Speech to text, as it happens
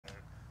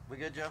We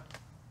good, Joe?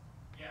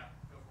 Yeah,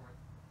 go for it.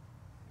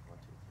 1,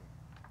 2,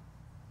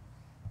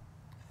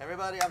 3.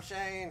 Everybody, I'm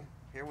Shane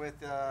here with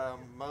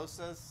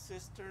Mosa's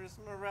Sisters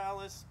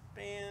Morales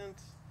Band.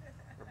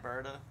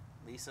 Roberta,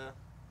 Lisa,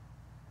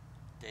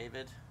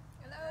 David.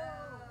 Hello.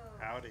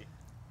 Howdy.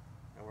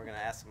 And we're going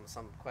to ask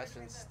some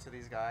questions to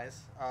these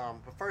guys.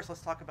 But first, let's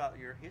talk about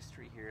your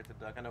history here at the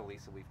Duck. I know,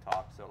 Lisa, we've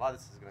talked, so a lot of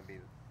this is going to be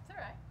It's all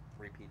right.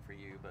 repeat for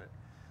you, but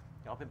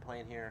y'all been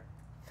playing here.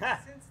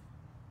 Since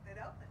it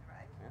opened,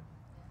 right? Yeah.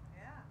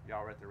 Yeah.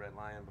 Y'all were at the Red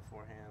Lion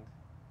beforehand.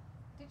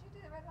 Did you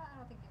do the red line? I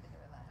don't think you did the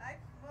red line.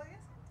 Well, yes,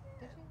 I did.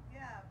 Did you?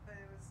 Yeah, but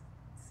it was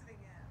sitting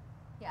in.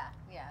 Yeah.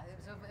 It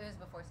was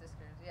before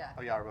Sisters. Yeah.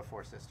 Oh, y'all were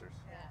before Sisters.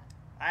 Yeah.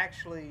 I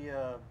actually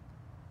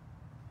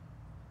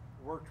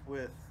worked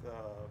with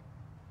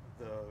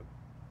the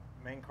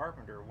main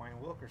carpenter, Wayne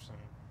Wilkerson,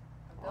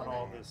 on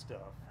all this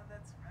stuff. Oh,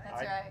 that's right.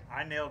 That's right.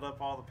 I nailed up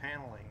all the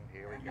paneling.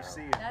 Here we You go.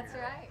 see it That's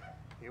here. right.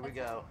 Here we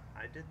go.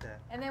 I did that.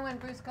 And then when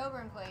Bruce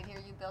Coburn played here,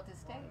 you built his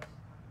stage.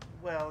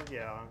 Well,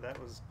 yeah, that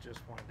was just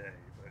one day,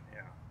 but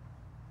yeah.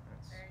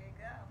 There you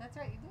go. That's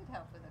right. You did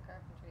help with the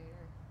carpentry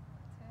here.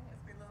 That's Must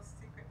right. be a little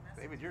secret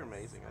message. David, you're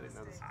amazing. I didn't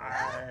know this.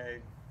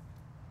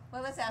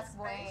 Well, let's ask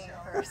Wayne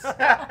Special. first.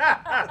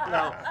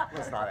 No,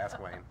 let's not ask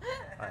Wayne.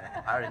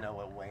 I already know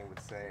what Wayne would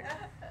say.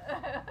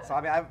 So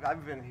I mean,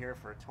 I've been here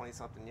for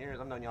 20-something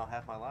years. I've known y'all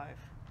half my life.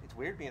 It's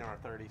weird being in our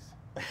 30s.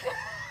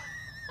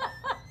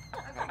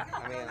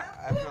 I mean,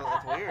 I feel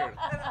it's weird.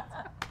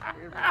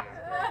 Weird being in our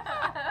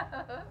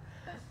 30s.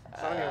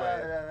 So anyway,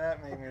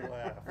 that made me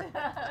laugh.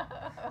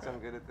 so I'm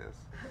good at this.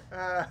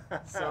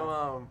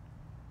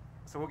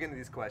 So we'll get into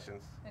these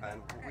questions.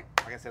 And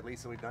like I said,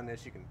 Lisa, we've done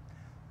this. You can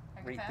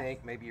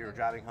rethink. Maybe you're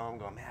driving home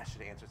going, man, I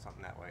should have answered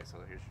something that way. So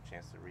here's your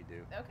chance to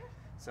redo. Okay.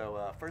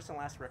 So first and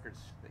last records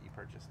that you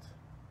purchased.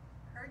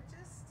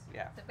 Purchased?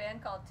 Yeah. It's a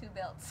band called Two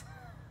Belts.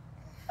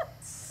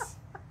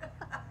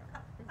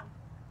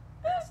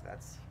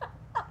 That's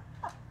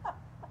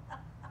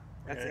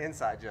an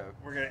inside joke.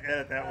 We're going to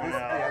edit that one out.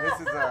 Yeah, this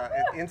is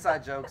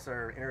inside jokes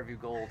are interview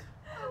gold.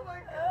 Oh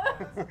my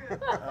God,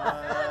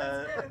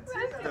 that's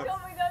good.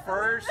 The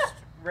first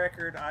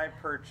record I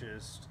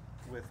purchased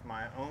with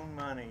my own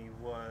money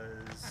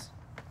was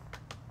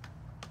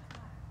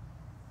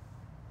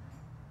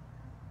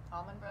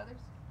Allman Brothers?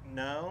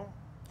 no.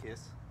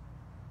 Kiss.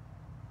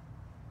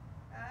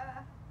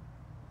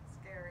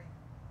 Scary.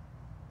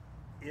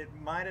 It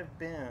might have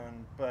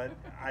been, but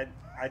I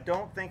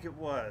don't think it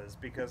was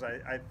because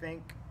I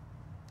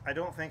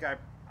don't think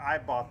I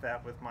bought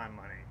that with my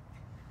money.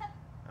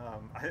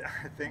 I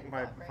think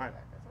my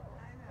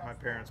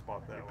parents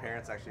bought that Your one.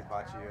 parents actually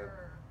bought you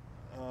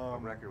a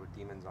record with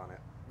demons on it.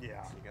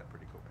 Yeah. You got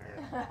pretty cool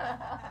parents.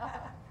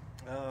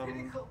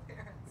 Pretty cool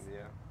parents.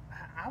 Yeah.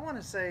 I want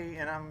to say,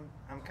 and I'm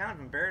kind of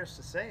embarrassed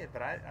to say it,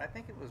 but I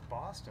think it was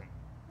Boston.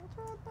 What's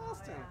wrong with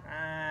Boston?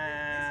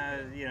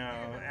 You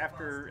know,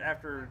 after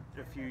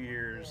a few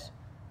years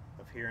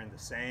of hearing the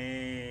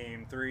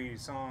same 3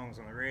 songs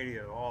on the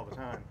radio all the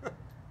time,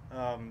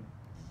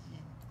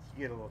 you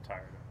get a little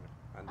tired of it.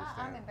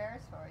 Understand. I'm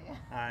embarrassed for you.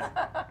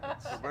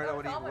 Roberta,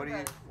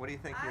 what do you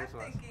think yours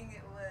was? I'm thinking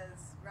it was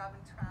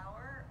Robin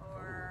Trower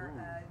or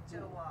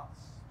Joe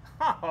Walsh.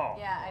 Oh.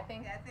 Yeah, I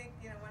think. Yeah, I think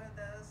one of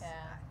those.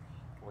 Yeah.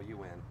 Well, you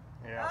win.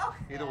 Yeah. Oh,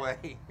 Either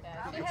way.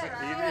 Yeah,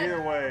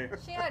 Either way.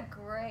 She had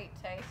great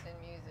taste in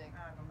music,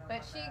 I don't know but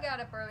about she that. got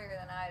up earlier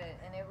than I did,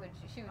 and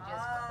she would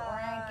just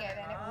crank it,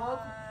 and it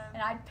woke,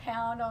 and I'd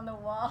pound on the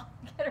wall,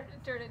 get her to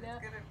turn it down.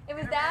 It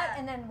was that,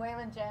 and then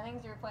Waylon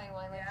Jennings. You were playing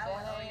Waylon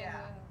Jennings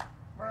and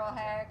Merle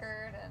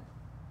Haggard, and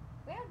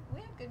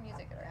we had good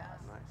music at our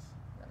house. Nice.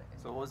 Really good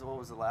So what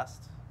was the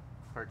last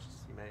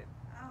purchase you made?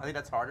 I think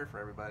that's harder for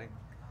everybody.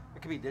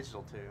 It could be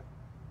digital too.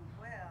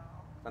 Well.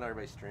 I know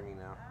everybody's streaming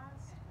now.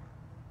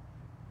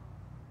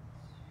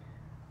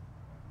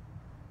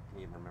 Can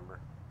you even remember?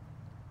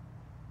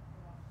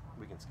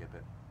 We can skip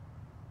it.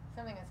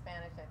 Something in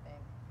Spanish, I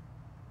think.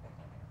 Is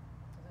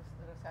this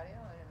Rosario?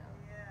 I don't know.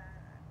 Yeah.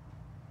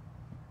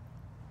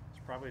 It's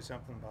probably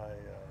something by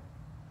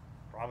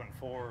Robin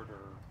Ford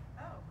or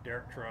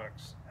Derek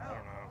Trucks. I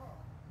don't know.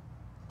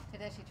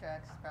 Tedeschi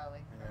Trucks, probably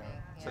for me.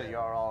 Yeah. So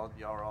y'all are all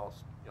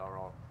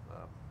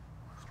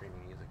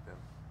streaming music then,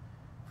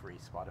 free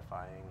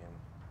Spotifying and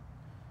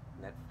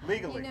Netflix.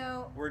 Legally. You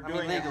know, We're I mean,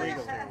 doing it legally.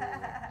 legally.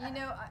 You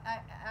know, I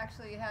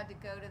actually had to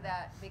go to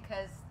that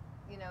because,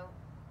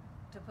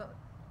 to put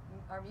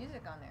our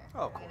music on there.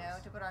 Oh, of course.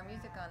 To put our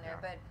music on there.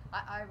 Yeah.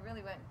 But I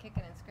really went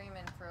kicking and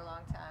screaming for a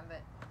long time.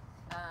 But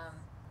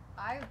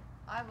I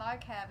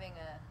like having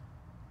a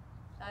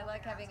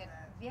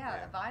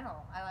Yeah. a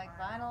vinyl. I like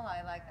vinyl.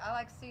 I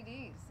like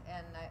CDs,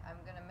 and I'm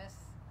gonna miss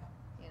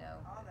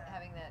All that.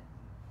 having that.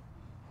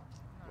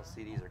 Well,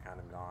 CDs are kind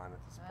of gone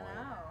at this point.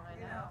 I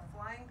know.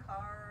 Flying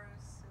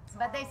cars.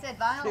 But they said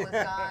vinyl was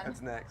gone.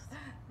 That's next.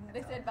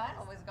 They said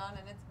vinyl was gone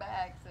and it's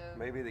back. So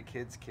maybe the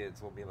kids'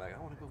 will be like, I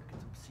want to go get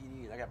some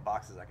CDs. I got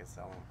boxes I can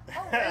sell them.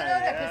 Oh, you know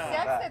the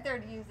cassettes that they're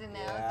using now.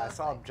 Yeah, I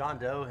saw John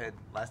Doe had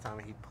last time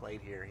he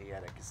played here. He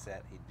had a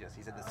cassette.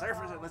 He said the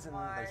surfers are listening.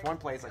 There's one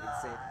place I can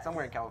see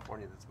somewhere in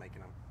California that's making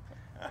them.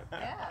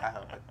 Yeah. I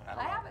hope it.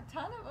 I have a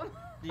ton of them.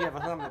 Do you have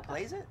a home that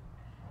plays it?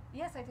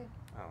 Yes, I do.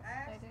 Oh.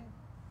 I do.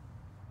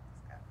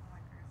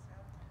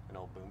 An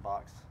old boom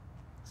box.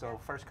 So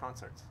first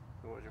concerts.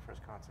 What was your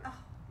first concert? Oh.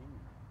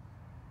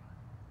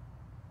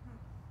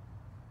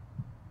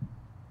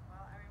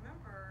 Well, I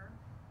remember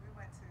we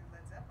went to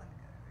Led Zeppelin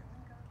together. Didn't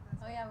we go to Led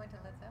Zeppelin? Oh yeah, I went to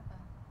Led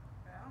Zeppelin.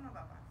 But I don't know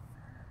about my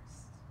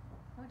first.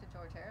 I went to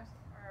George Harrison.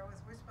 Or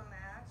was Wishbone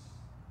Ash?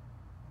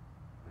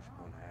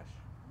 Wishbone Ash.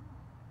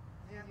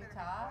 Yeah, ZZ better be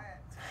Top?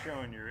 quiet.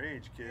 Showing your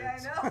age, kids. Yeah, I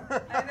know.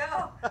 I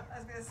know. I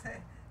was gonna say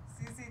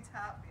ZZ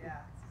Top.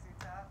 Yeah, ZZ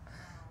Top. No.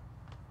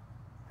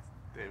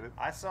 David?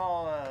 I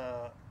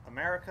saw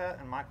America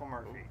and Michael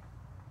Murphy,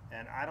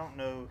 and I don't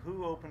know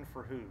who opened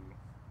for who.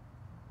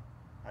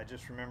 I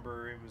just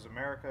remember it was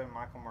America and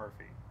Michael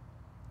Murphy.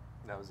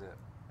 That was it.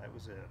 That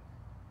was it.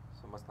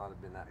 So it must not have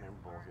been that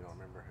memorable if you don't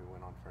remember who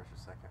went on first or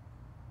second.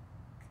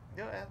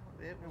 Yeah,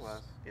 it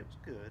was. It was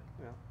good.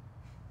 Yeah.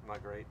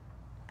 Not great.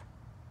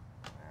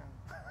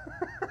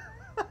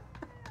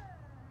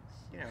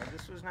 You know,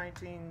 this was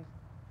 1970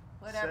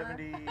 Whatever.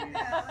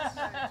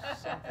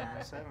 something,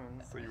 7.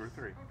 So you were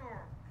 3.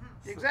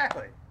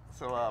 Exactly.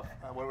 So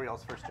what were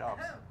y'all's first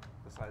jobs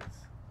besides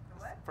The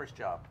what? first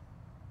job?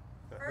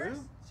 The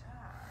First who?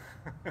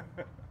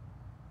 job.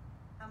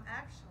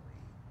 Actually,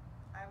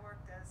 I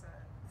worked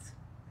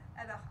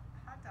at a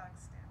hot dog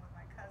stand with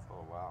my cousin.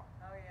 Oh wow.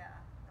 Oh yeah,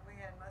 and we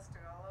had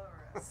mustard all over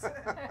us.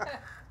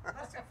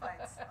 Mustard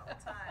fights all the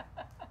time.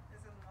 It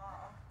was in the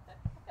mall.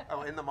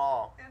 Oh, in the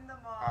mall. In the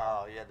mall.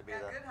 Oh, you had to be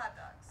yeah, the good hot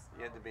dogs.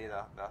 you had to be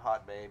the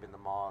hot babe in the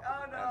mall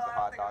Oh no, at the I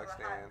hot don't dog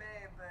think stand.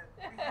 it was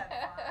a hot babe, but we had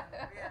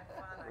fun. We had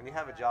fun. When you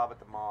have a job at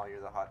the mall, you're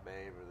the hot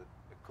babe or the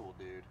cool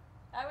dude.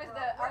 I was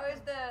the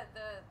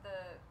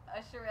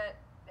usherette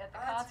at the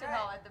Oh, that's concert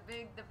hall right. at the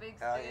big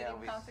Oh, yeah,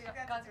 stadium we- concert You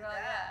got to concert do hall.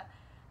 that.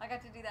 Yeah, I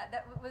got to do that.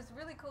 That was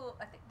really cool.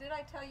 I think, did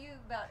I tell you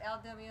about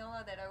Al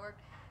Demiola that I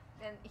worked?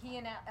 And he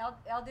and Al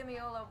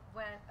Demiola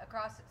went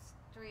across the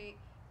street,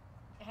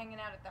 hanging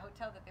out at the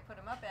hotel that they put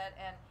him up at,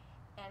 and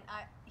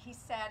he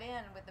sat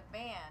in with the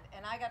band,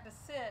 and I got to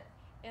sit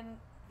in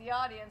the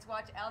audience,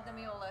 watch Al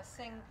Demiola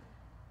sing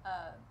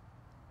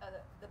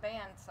the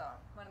band song,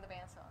 one of the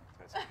band songs.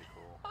 That's pretty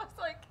cool. I was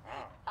like,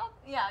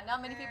 yeah,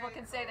 not many people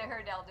can say they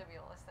heard Al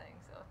Demiola sing.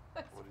 So.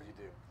 What did you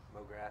do?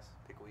 Mow grass,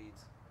 pick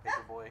weeds,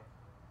 paper boy.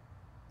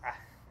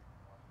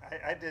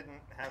 I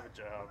didn't have a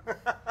job.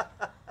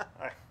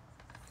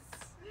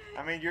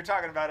 I mean, you're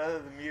talking about other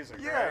than music,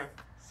 right?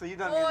 So you've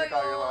done music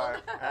all your life.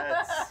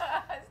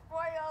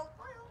 Spoiled.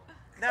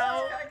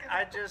 No,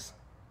 I just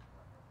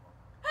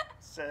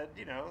said,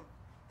 you know,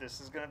 this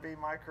is going to be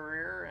my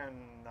career, and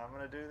I'm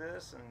going to do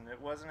this. And it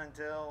wasn't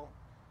until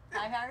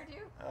I hired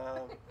you.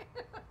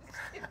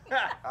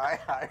 I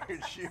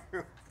hired you.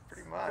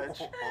 Pretty much.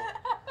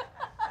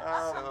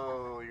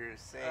 So you're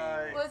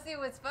saying? Well, see,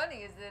 what's funny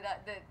is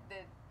that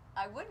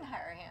I wouldn't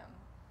hire him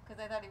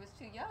because I thought he was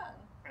too young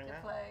to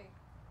play.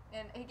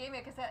 And he gave me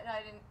a cassette, and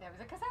I didn't. It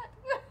was a cassette,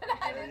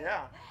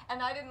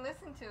 and I didn't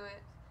listen to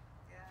it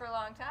for a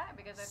long time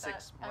because I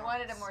thought I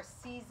wanted a more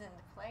seasoned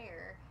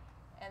player.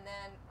 And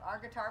then our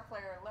guitar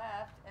player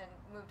left and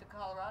moved to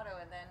Colorado,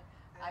 and then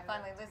I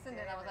finally listened,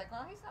 and I was like,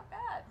 well, he's not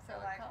bad. So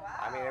like, wow.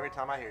 I mean, every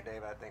time I hear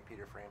Dave, I think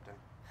Peter Frampton,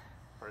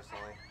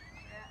 personally.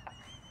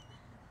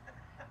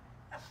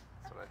 That's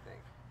what I think.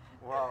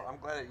 Well, I'm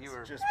glad that you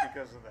were. Just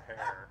because of the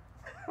hair.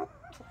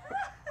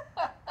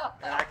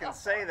 And I can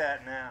say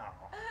that now.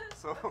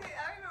 So Okay,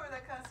 I remember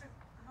that concert.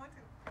 I went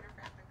to a Peter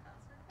Frampton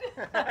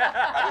concert.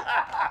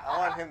 I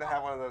want him to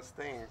have one of those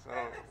things.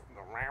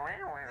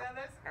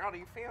 How do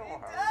you feel? He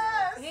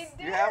How does. He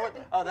did. You have one?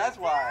 Oh, that's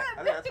He why. did.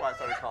 I think that's why I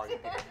started calling you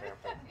Peter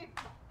Frampton.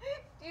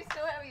 Do you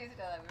still have it? You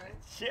still have it, right?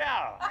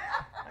 Yeah.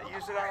 I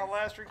used it on the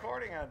last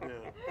recording I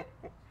did.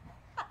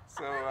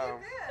 So, You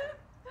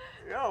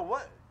did. yo,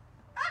 what?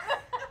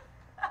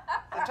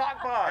 The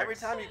talk box. Every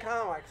time you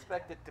come, I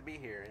expect it to be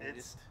here, and it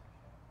It's- just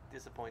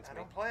disappoints I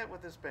me. don't play it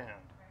with this band.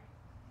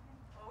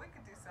 Well, we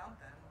could do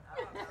something. I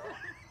don't know.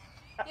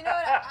 You know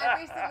what? I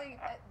recently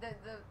the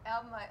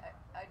album I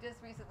just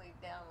recently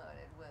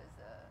downloaded was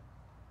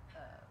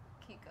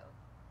Kiko.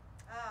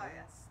 Oh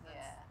yes.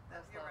 Yeah,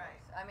 those you're songs.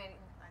 right. I mean,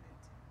 I did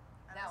too.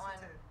 I that one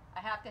listened to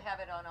I have to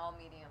have it on all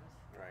mediums.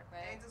 Right.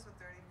 Right. Angels with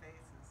Dirty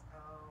Faces.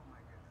 Oh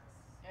my goodness.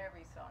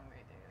 Every song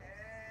they do. is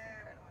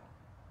Everyone. incredible.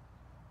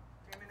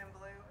 Dreaming in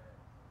Blue.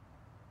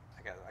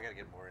 I gotta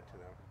get more into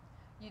them.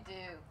 You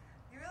do.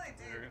 You really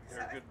do.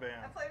 They're a good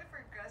band. I played it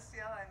for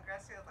Graciela, and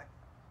Graciela's like,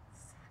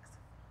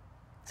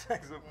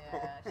 saxophone. Saxophone.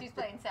 Yeah, she's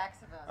playing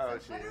saxophone. Oh,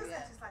 so she What is. is yeah.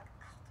 that? She's like,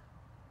 alto,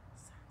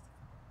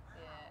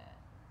 saxophone.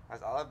 Yeah.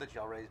 I love that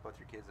y'all raised both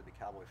your kids to be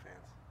Cowboy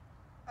fans.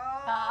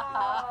 Oh.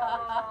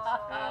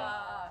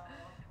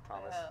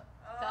 Thomas. Well,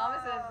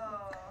 Thomas is,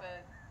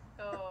 Oh.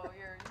 Oh,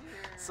 you're.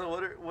 So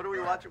what are we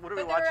watching? What are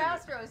we But watching?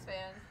 they're Astros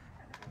fans.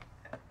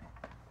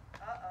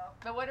 Uh-oh.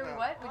 But what are we?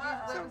 What? Would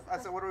you? So I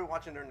said, what are we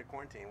watching during the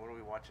quarantine? What are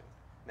we watching?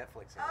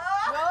 Netflix.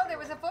 Well, there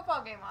was a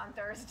football game on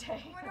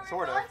Thursday. What are we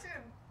Sort of. watching?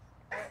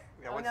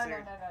 Yeah, Oh, what no,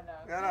 series?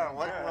 no.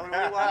 What are we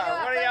No, watching?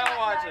 What are y'all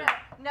watching?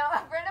 No,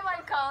 a friend of mine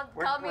called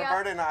me up.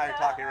 Roberta and I are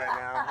talking right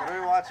now. What are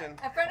we watching?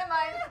 A friend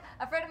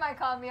of mine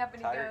called me up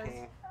and he Tiger goes,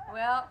 King.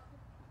 "Well,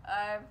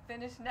 I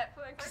finished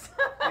Netflix."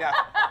 Yeah.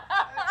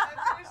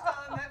 I finished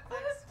on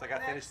Netflix. It's like I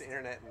finished the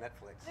internet and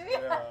Netflix.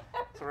 Yeah.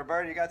 So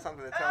Roberta, you got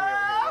something to tell me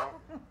over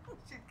here, no?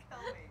 She'd kill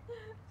me.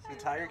 See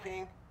Tiger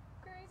King?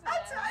 Crazy. A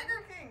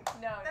Tiger King.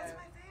 No, That's no.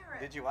 my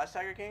favorite. Did you watch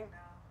Tiger King? No,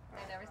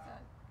 I never saw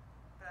it.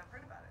 but I've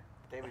heard about it.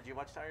 David, did you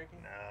watch Tiger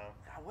King? No.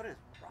 God, what is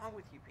wrong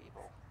with you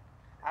people?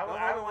 I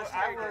haven't watched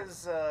Tiger King.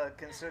 was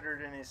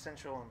considered an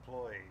essential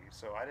employee,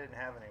 so I didn't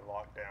have any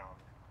lockdown.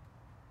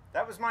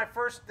 That was my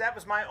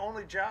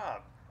only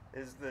job.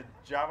 Is the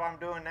job I'm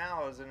doing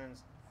now as an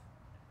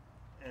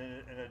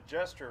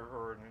adjuster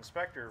or an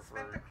inspector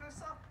Inspector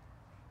Crusoe.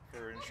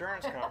 for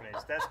insurance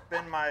companies. That's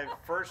been my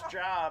first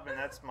job, and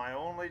that's my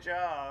only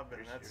job,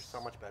 and You're that's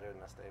so much better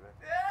than us, David.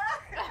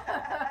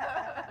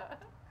 Yeah.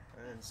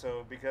 And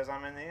so because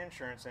I'm in the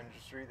insurance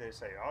industry, they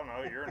say, "Oh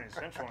no, you're an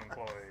essential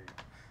employee.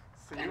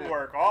 So You didn't-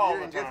 work all you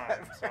the didn't get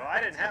time." that So I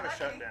didn't have a Lucky.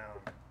 shutdown.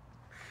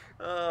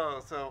 Oh,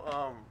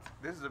 so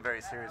this is a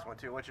very serious one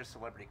too. What's your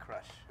celebrity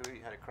crush? Who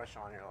you had a crush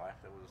on in your life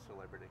that was a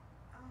celebrity?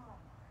 Oh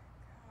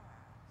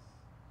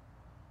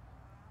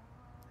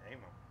my gosh. Name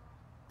 'em.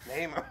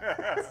 Name him.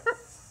 Crush.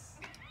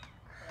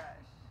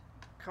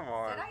 Come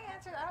on. Did I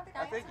answer? I don't think I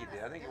I think you answered did.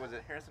 that. I think it was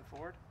Harrison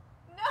Ford.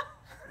 No.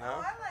 No.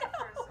 Oh, I like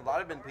Harrison A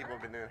lot of Ford. people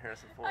have been doing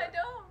Harrison Ford. I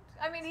don't.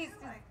 I mean, he's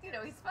I like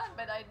he's fun,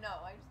 but I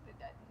know I'm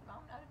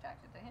not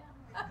attracted to him.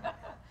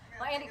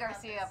 Well, Yeah, Andy think about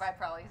Garcia, this. I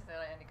probably said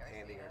Andy Garcia.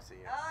 Andy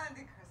Garcia. Oh,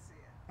 Andy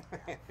Garcia.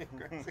 Andy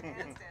Garcia.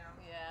 Hands down.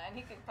 Yeah, and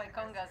he could play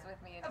congas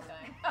with me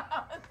anytime.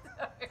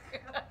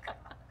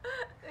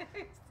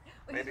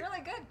 Well, he's Maybe- really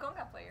good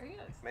conga player. He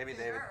is. Maybe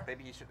David. Sure.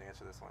 Maybe you shouldn't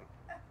answer this one.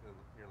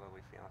 Your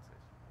lovely fiance.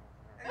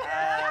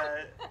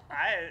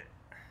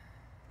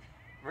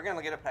 We're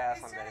gonna get a pass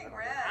He's on turning David.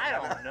 red. I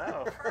don't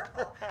know.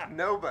 Purple.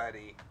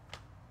 Nobody.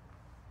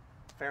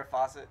 Farrah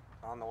Fawcett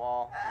on the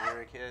wall when you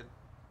were a kid.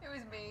 It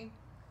was me.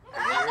 You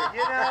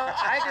know,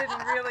 I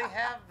didn't really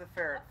have the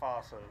Ferret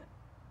Fawcett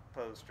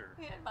poster.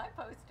 He had my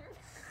poster.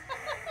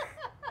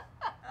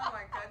 Oh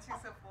my God,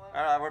 she's so full of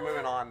All right, we're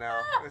moving on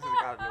now. This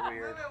has gotten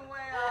weird. Moving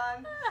way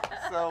on.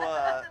 So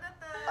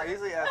I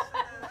usually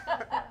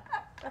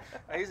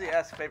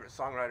ask favorite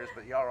songwriters,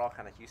 but y'all are all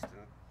kind of Houston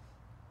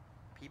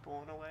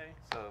people in a way.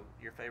 So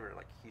your favorite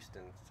like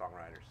Houston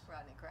songwriters?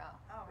 Rodney Crowell.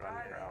 Oh,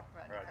 Rodney Crowell.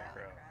 Rodney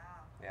Crowell.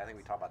 Yeah, I think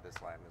we talked about this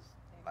last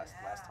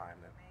time.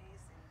 That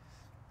Amazing.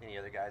 any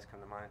other guys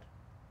come to mind?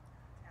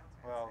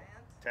 Well,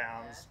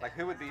 Towns. Like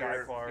who would be Guy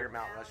your Clark.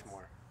 Mount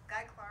Rushmore?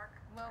 Guy Clark.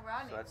 Well,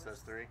 Rodney. So that's was-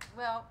 those three.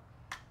 Well,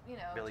 you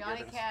know, Billy Johnny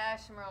Gibbons.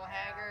 Cash, Merle Yeah,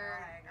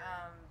 Haggard.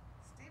 Haggard.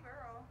 Steve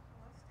Earle. I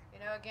love Steve. You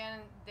know,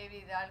 again,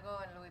 David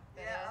Hidalgo and Luis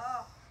Perez. Yeah,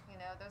 oh. You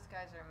know, those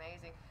guys are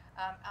amazing.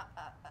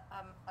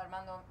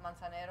 Armando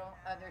Manzanero.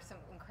 There's some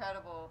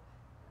incredible.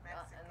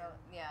 Mexican.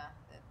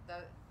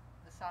 The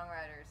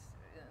songwriters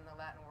in the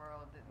Latin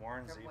world. that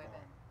Warren from way Zevon.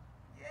 back.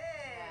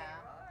 Yay, Yeah.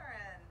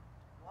 Warren.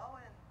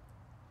 Warren.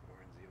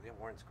 Yeah,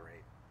 Warren's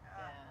great.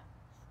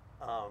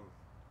 Yeah.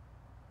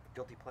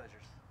 Guilty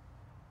pleasures.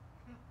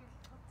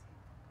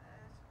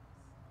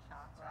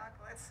 Chocolate.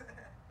 Chocolates.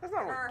 That's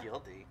not Her. really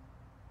guilty.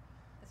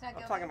 It's not I'm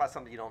guilty. talking about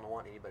something you don't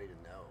want anybody to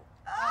know.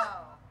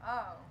 Oh.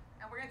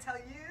 And we're gonna tell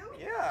you?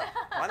 Yeah,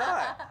 why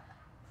not?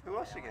 Who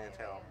else you Don't gonna want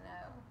tell? anybody to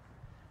know.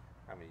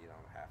 I mean, you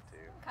don't have to.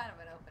 I'm kind of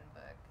an open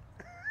book.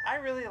 I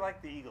really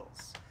like the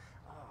Eagles.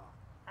 Oh,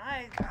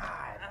 I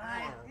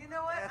You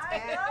know what? That's I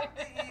it. love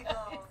the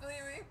Eagles.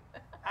 Believe me.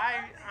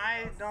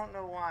 don't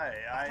know why.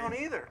 I don't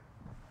either.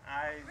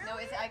 I No,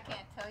 I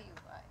can't tell you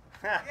why.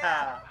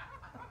 Yeah.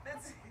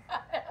 That's,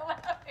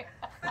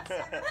 but see, the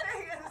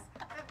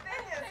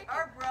thing is,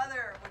 our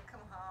brother would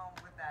come home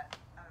with that,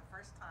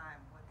 first time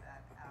with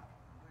that album.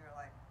 We were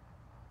like,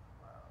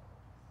 whoa.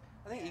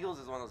 I think Eagles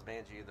is one of those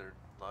bands you either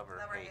love or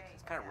Love or hate. hate,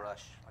 It's kind of yeah.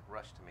 Rush. Like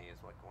Rush to me is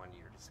like one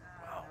you're just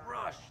No.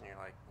 Rush, and you're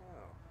like,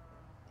 oh.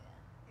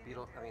 You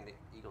Beatles. didn't I do mean, it.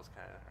 the Eagles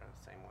kind of are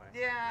the same way.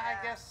 Yeah,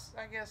 Yeah.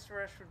 I guess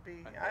Rush would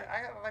be. Okay.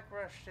 I like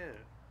Rush too.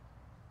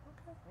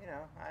 Okay. You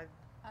know, I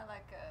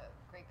like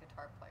great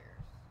guitar players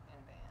in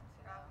bands.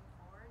 You know, Robin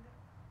Ford.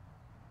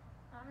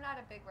 I'm not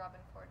a big Robin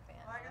Ford fan.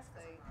 Well, I guess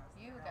 'cause honestly. I'm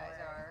You from guys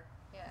LA. are.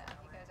 Yeah,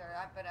 you guys are.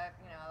 But I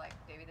like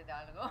David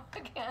Hidalgo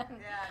again.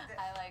 Yeah,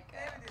 I like.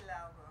 David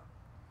Hidalgo.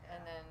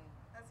 And then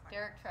That's my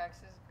Derek Trucks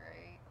is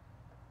great.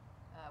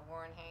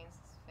 Warren Haynes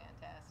is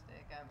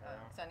fantastic.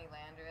 Sonny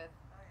Landreth.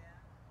 Oh yeah.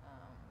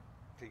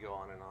 Could go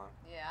on and on.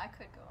 Yeah, I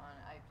could go on.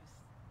 I just.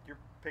 you're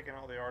picking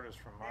all the artists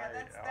from my Yeah,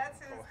 album that's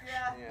his. collection.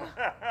 Yeah.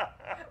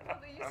 Well,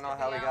 they I used don't know to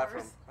how be we got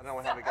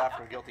ours.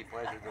 from guilty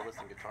pleasure to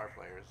listen to guitar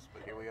players,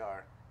 but here we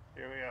are.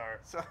 Here we are.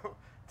 So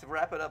to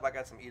wrap it up, I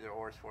got some either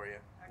ors for you.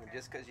 And Okay.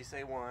 just because you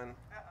say one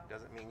Uh-oh.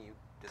 doesn't mean you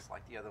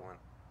dislike the other one.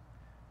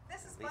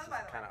 This is Lisa's fun,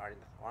 by the kind of way.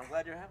 already. Well, I'm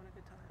glad you're having a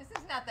good time. This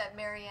is not that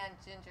Marianne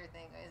Ginger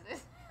thing, is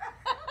it?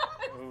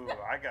 Ooh,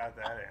 I got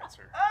that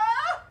answer.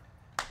 Oh!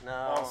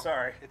 No. Oh,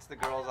 sorry. It's the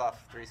girls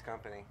off Three's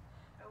Company.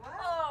 What?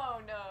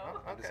 Oh no.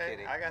 I'm just Okay,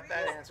 kidding. I got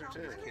that answer I'm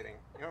too. just kidding.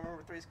 You don't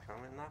remember Three's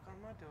Coming? Knock on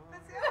my door.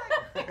 But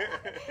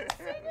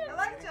see, I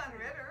like John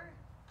Ritter.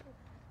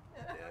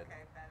 Dead.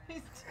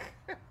 Okay,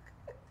 Patty.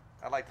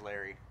 I liked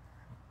Larry.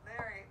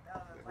 Larry, the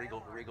Regal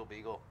landlord.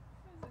 Beagle.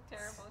 It was a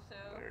terrible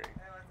show. Larry.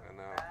 That was I a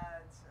know.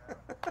 bad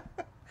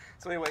show.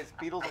 So, anyways,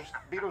 Beatles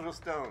or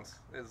Stones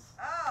is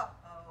Oh.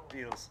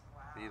 Beatles.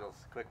 Wow. Beatles.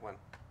 Quick one.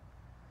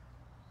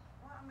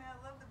 Well, I mean, I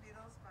love the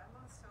Beatles, but I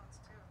love the Stones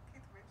too.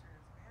 Keith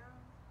Richards, man.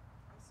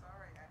 I'm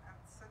sorry. I'm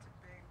such a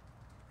big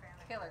fan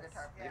of Killer his.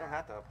 guitar player. You don't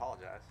have to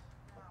apologize.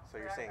 No, So but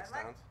you're saying I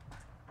like- Stones?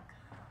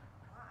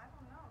 Well, I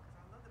don't know, because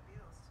I love the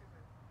Beatles too,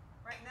 but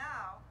right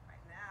now,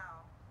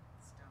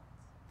 Stones.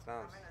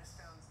 Stones. I'm in a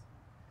Stones.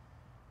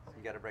 So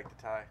you got to break the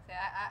tie. See,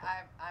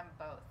 I'm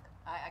both.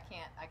 I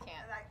can't.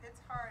 And it's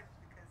hard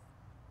because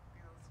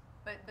Beatles.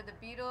 But the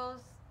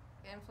Beatles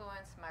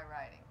influenced my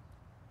writing.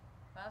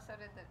 Well, so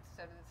did the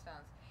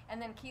Stones. And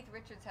then Keith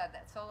Richards had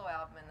that solo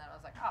album, and then I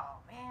was like, oh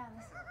man,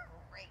 this is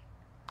great.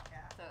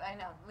 Yeah. So I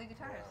know lead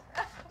guitarist.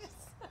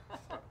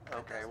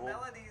 Okay, Those well,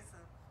 melodies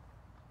of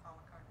Paul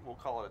McCartney. we'll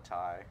call it a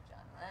tie.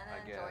 John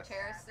Lennon, guess. George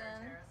Harrison.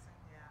 George Harrison,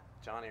 yeah.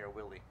 Johnny or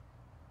Willie?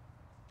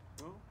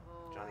 Who?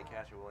 Ooh. Johnny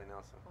Cash or Willie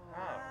Nelson? Ooh.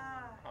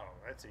 Oh,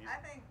 that's easy. I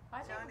think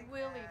I Johnny think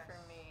Willie Cash. for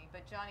me,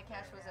 but Johnny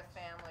Cash was a Cash.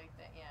 family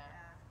thing. Yeah.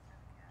 Yeah,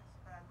 Johnny Cash.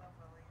 But I love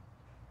Willie.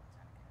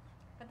 Johnny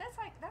Cash. But that's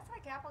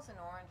like apples and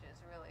oranges,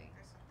 really.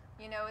 They're so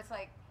different. You know, it's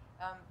like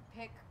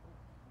pick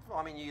Well,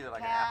 I mean, you either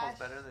like Cash. apples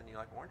better than you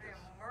like oranges. Yeah,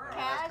 I Merle. mean,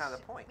 that's Cash. kind of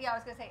the point. Yeah, I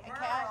was gonna say Merle.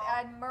 Cash.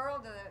 Add Merle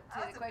to the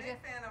I was equation. a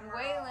big fan of and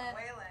Merle. Waylon,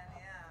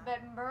 Yeah. but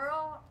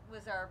Merle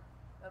was a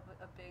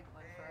big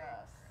one for Big.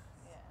 us.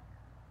 Yeah.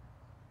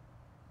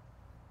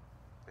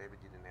 David,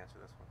 you didn't answer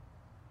this one.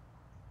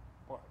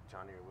 What?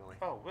 Johnny or Willie?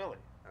 Oh, Willie.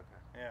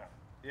 Okay.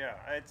 Yeah.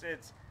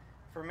 It's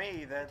for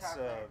me. That's Guitar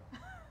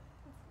player.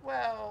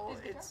 well,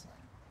 His guitar it's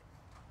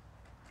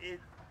playing. it,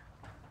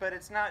 but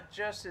it's not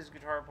just his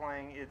guitar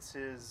playing. It's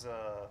his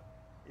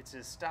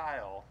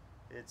style.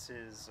 It's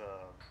his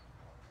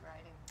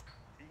Writing.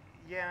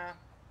 yeah.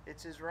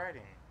 It's his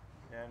writing,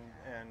 and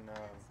He's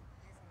amazing.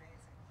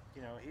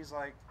 you know he's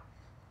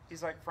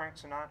like Frank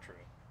Sinatra,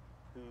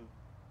 who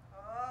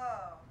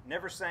Oh.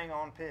 never sang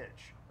on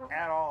pitch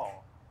at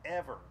all,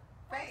 ever.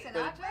 Frank Wait,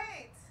 Sinatra?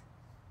 Wait.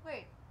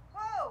 Wait.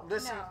 Whoa.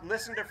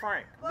 Listen to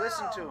Frank.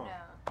 Listen to Whoa. him.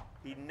 No.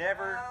 He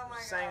never Oh my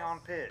sang gosh. on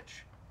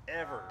pitch,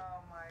 ever.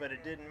 Oh my But it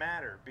goodness. didn't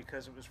matter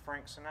because it was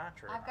Frank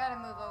Sinatra. I've got to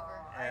move over.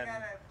 I And-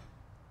 gotta.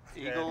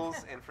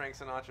 Eagles and Frank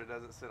Sinatra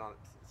doesn't sing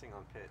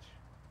on pitch.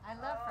 I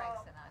love Frank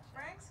Oh, Sinatra.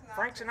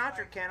 Frank Sinatra's Sinatra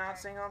like cannot Frank.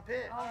 sing on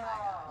pitch. Oh my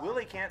God.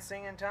 Willie can't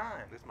sing in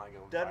time. This might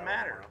go Doesn't viral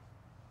matter. tomorrow.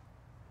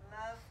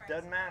 Love Frank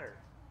Doesn't Sinatra. matter.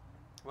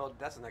 Well,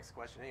 that's the next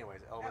question,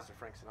 anyways. Elvis or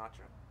Frank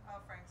Sinatra? Oh,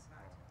 Frank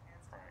Sinatra.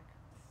 Hands down. Frank.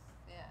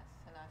 Yeah,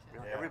 Sinatra. You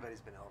know, Yeah.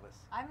 Everybody's been Elvis.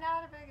 I'm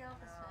not a big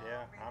Elvis No. fan.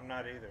 Yeah, me I'm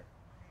not neither. either.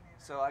 Me neither.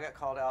 So I got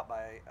called out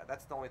by,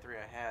 that's the only three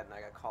I had, and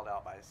I got called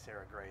out by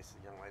Sarah Grace,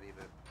 a young lady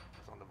that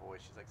was on The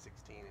Voice. She's like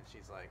 16, and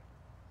she's like,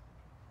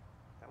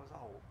 that was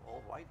all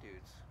old white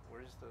dudes.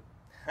 Where's the...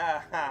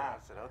 I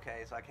said,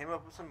 okay. So I came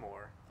up with some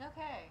more.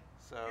 Okay.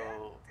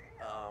 So,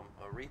 Yeah,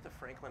 Aretha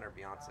Franklin or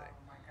Beyonce?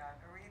 Oh my God,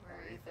 Aretha.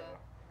 Aretha.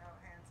 No,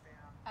 hands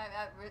down. I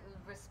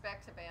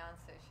respect to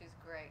Beyonce. She's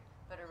great,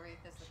 but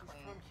Aretha's the She's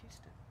queen. from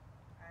Houston.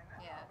 I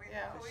know. Yeah.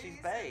 Yeah. We She's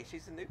used Bay.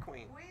 She's the new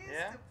queen. We used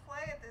Yeah. to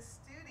play at the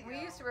studio. We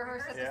used to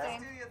rehearse at the Yeah. same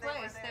studio,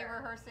 place. They They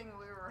were were there. rehearsing. We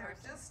were They were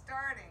rehearsing. just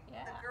starting.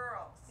 Yeah. The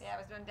girls. Yeah, I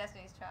was doing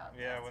Destiny's Child.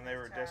 Yeah, when they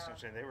were Destiny's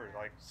Destiny's Child, they were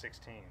like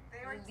 16.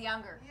 They were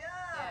Younger. Yeah.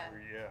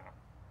 Yeah. Yeah.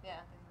 Yeah.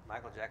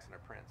 Michael Jackson or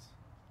Prince?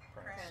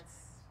 Prince. Prince.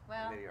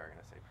 Well, Maybe you are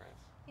going to say Prince.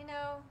 you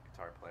know,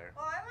 Guitar player.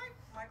 Well, I like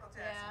Michael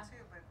Jackson Yeah.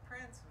 too, but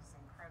Prince was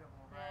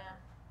incredible. yeah.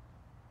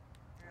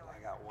 Really. I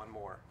got one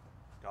more.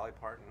 Dolly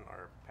Parton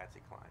or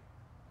Patsy Cline?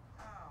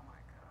 Oh my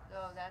God.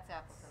 Oh, that's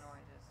apples and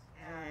oranges.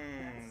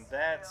 Yeah,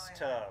 That's really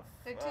tough.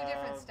 They're two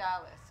different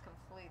stylists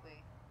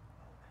completely.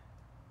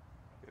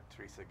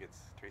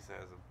 Teresa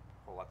has a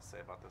whole lot to say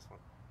about this one.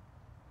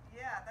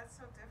 Yeah, that's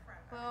so different.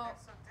 Well,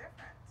 they're so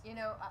different. You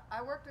know,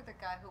 I worked with a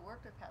guy who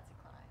worked with Patsy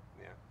Cline,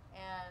 Yeah.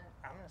 and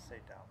I'm gonna say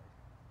Dolly.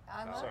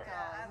 I love Sorry. Dolly.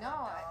 Yeah, I No,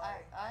 love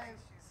Dolly. I think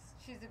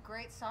she's a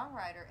great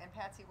songwriter, and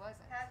Patsy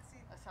wasn't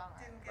Patsy a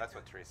songwriter. didn't get That's to,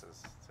 what Teresa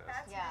says.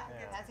 Patsy Yeah, didn't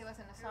get Patsy to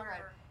wasn't a do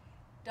songwriter. her-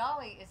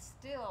 Dolly is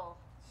still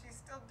She's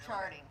still doing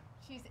charting.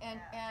 It. She's Yeah.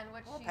 and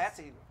what Well, she's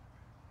Patsy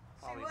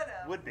She probably would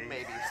have. Would be.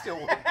 maybe still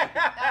would. Oh no,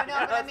 but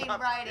I That's mean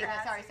not writing.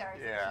 fair.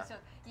 Sorry. Yeah. She's still,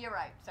 you're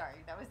right. Sorry,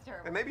 that was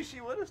terrible. And maybe she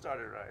would have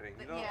started writing.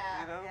 You But don't,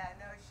 yeah. you know? Yeah,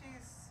 no, she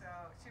was so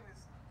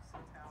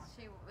talented.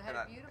 She had And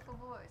a I- beautiful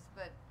voice,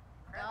 but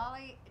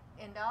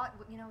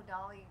Incredible.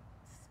 Dolly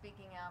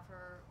speaking out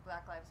for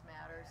Black Lives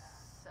Matter, Yeah.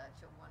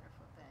 such a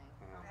wonderful thing.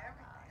 Mhm. Oh my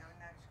Everything. gosh. I mean,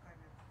 now she's going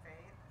to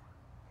fade.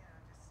 You know,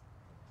 just.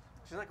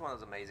 She's like one of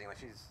those amazing. Like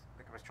she's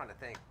like I was trying to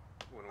think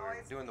when we were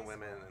Always doing the peaceful.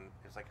 women, and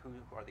it was like who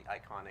are the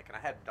iconic? And I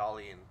had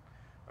Dolly and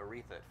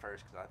Aretha at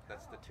first because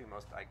that's the two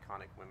most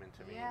iconic women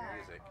to me in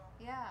music.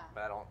 Yeah.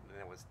 But I don't.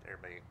 Then it was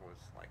everybody was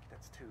like,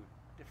 that's too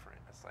different.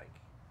 It's like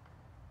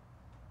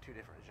two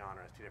different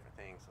genres, two different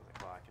things. So I was like,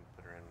 well, I can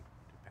put her in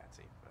to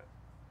Patsy, but.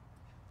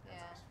 Yeah.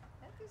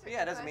 But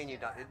yeah, it doesn't mean you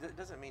don't. It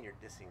doesn't mean you're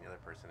dissing the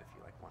other person if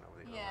you like one over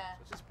the other. Yeah.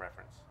 So it's just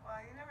preference. Well,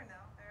 you never know.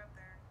 They're up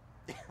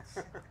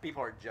there.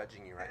 People are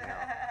judging you right now.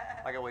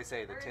 Like I always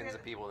say, the tens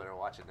of people that are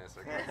watching this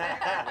are going to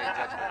make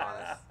judgment on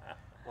us.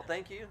 Well,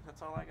 thank you.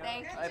 That's all I got.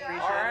 Thank you. I appreciate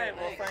it. All right.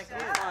 Well, thank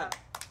you. Fun.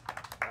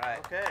 All right.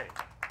 Okay.